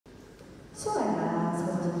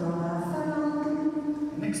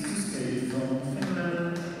Next to skate from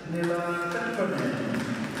Finland, Nella, PELKONEN.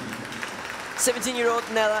 17-year-old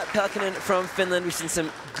Nella PELKONEN from Finland. We've seen some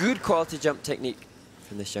good quality jump technique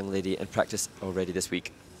from this young lady in practice already this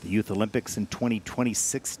week. The Youth Olympics in 2020,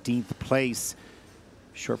 16th place.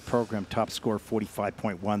 Short program, top score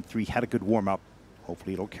 45.13. Had a good warm-up.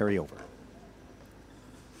 Hopefully it'll carry over.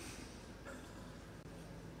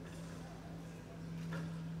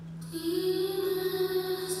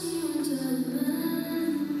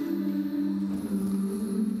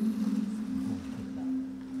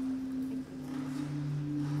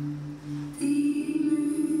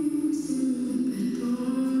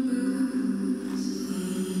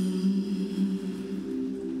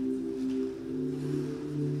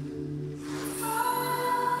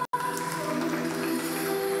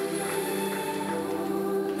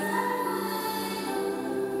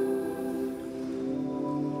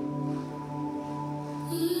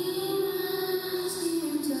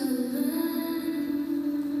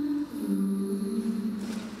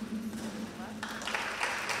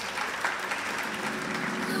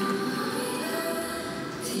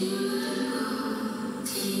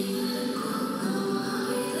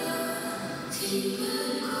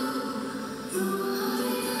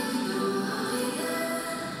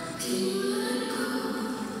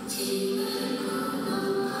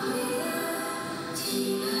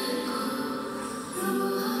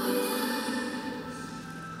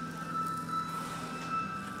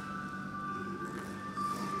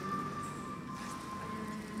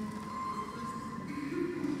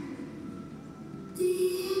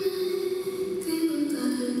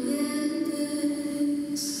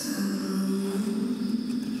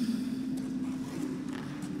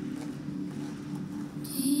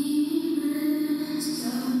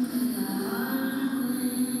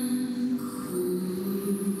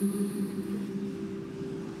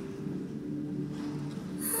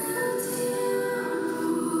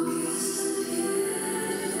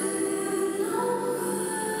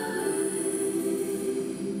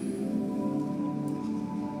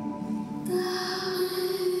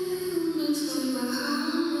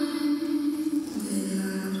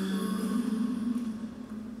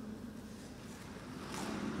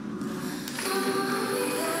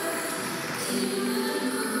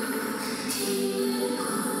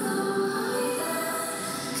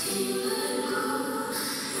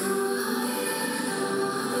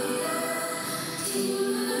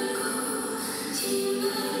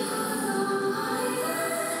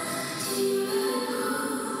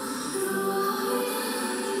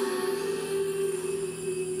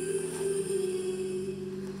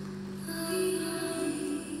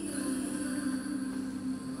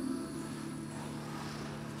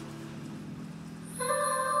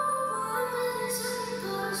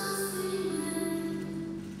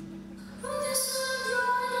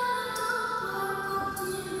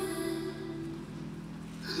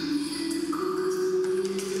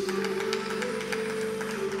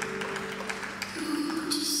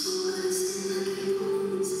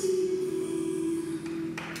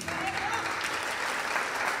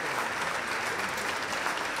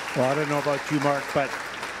 Well, I don't know about you, Mark, but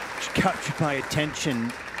she captured my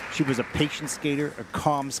attention. She was a patient skater, a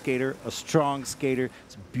calm skater, a strong skater.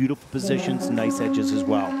 Some beautiful positions, nice edges as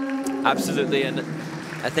well. Absolutely, and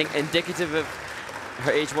I think indicative of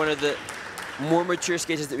her age, one of the more mature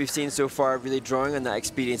skaters that we've seen so far, really drawing on that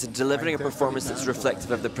experience and delivering a performance that's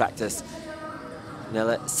reflective of the practice.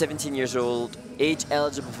 Nella, 17 years old, age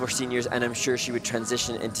eligible for seniors, and I'm sure she would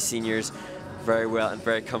transition into seniors very well and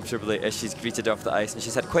very comfortably as she's greeted off the ice. And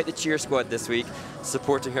she's had quite the cheer squad this week,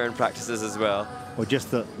 supporting her in practices as well. Well,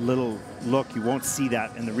 just the little look, you won't see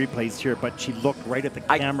that in the replays here, but she looked right at the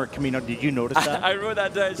camera coming out. Did you notice that? I wrote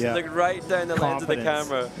that down. She looked right down the lens of the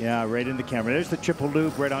camera. Yeah, right in the camera. There's the triple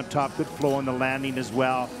loop right on top. Good flow on the landing as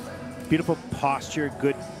well. Beautiful posture,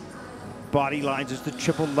 good body lines. There's the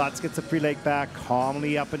triple lutz, gets the free leg back,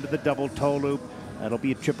 calmly up into the double toe loop. That'll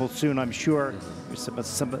be a triple soon, I'm sure. Here's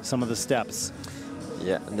some of the steps.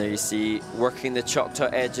 Yeah, and there you see working the Choctaw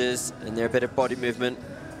edges and there a bit of body movement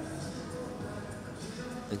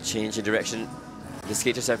and change in direction. The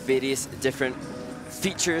skaters have various different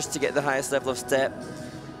features to get the highest level of step.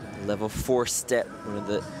 Level 4 step, one of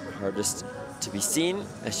the hardest to be seen,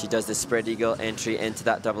 as she does the spread eagle entry into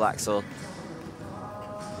that double axel.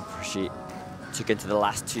 She took into the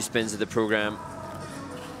last 2 spins of the program.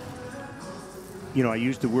 You know, I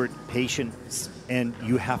used the word patience, and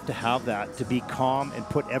you have to have that to be calm and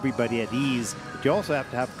put everybody at ease. But you also have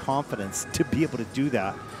to have confidence to be able to do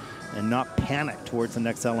that and not panic towards the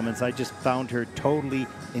next elements. I just found her totally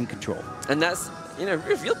in control. And that's, you know,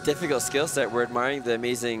 a real difficult skill set. We're admiring the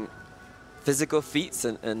amazing physical feats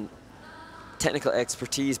and technical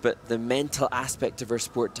expertise, but the mental aspect of her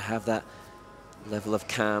sport, to have that level of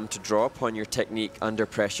calm, to draw upon your technique under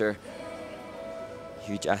pressure,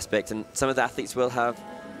 huge aspect. And some of the athletes will have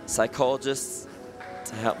psychologists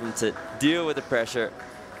to help them to deal with the pressure.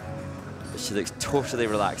 But she looks totally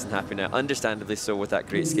relaxed and happy now, understandably so, with that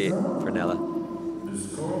great skate for Nella.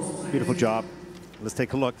 Beautiful job. Let's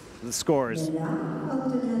take a look at the scores.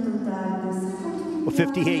 Well,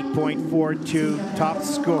 58.42, top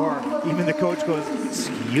score. Even the coach goes,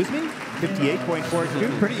 excuse me?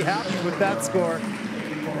 58.42, pretty happy with that score.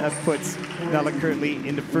 That puts Nella currently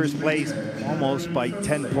into first place, almost by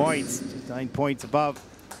 10 points, 9 points above.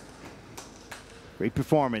 Great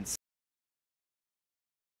performance.